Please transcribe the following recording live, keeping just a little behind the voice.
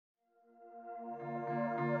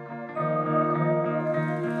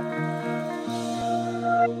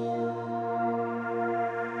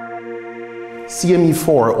CME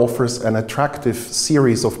IV offers an attractive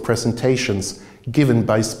series of presentations given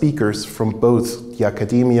by speakers from both the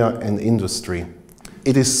academia and industry.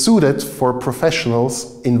 It is suited for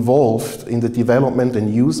professionals involved in the development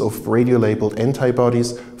and use of radiolabeled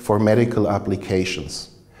antibodies for medical applications.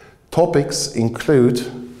 Topics include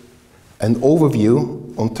an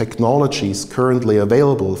overview on technologies currently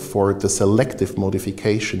available for the selective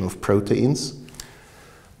modification of proteins,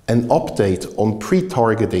 an update on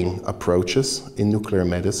pre-targeting approaches in nuclear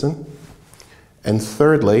medicine, and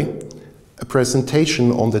thirdly, a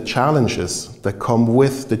presentation on the challenges that come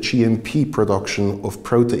with the GMP production of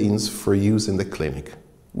proteins for use in the clinic.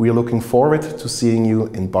 We are looking forward to seeing you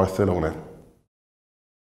in Barcelona.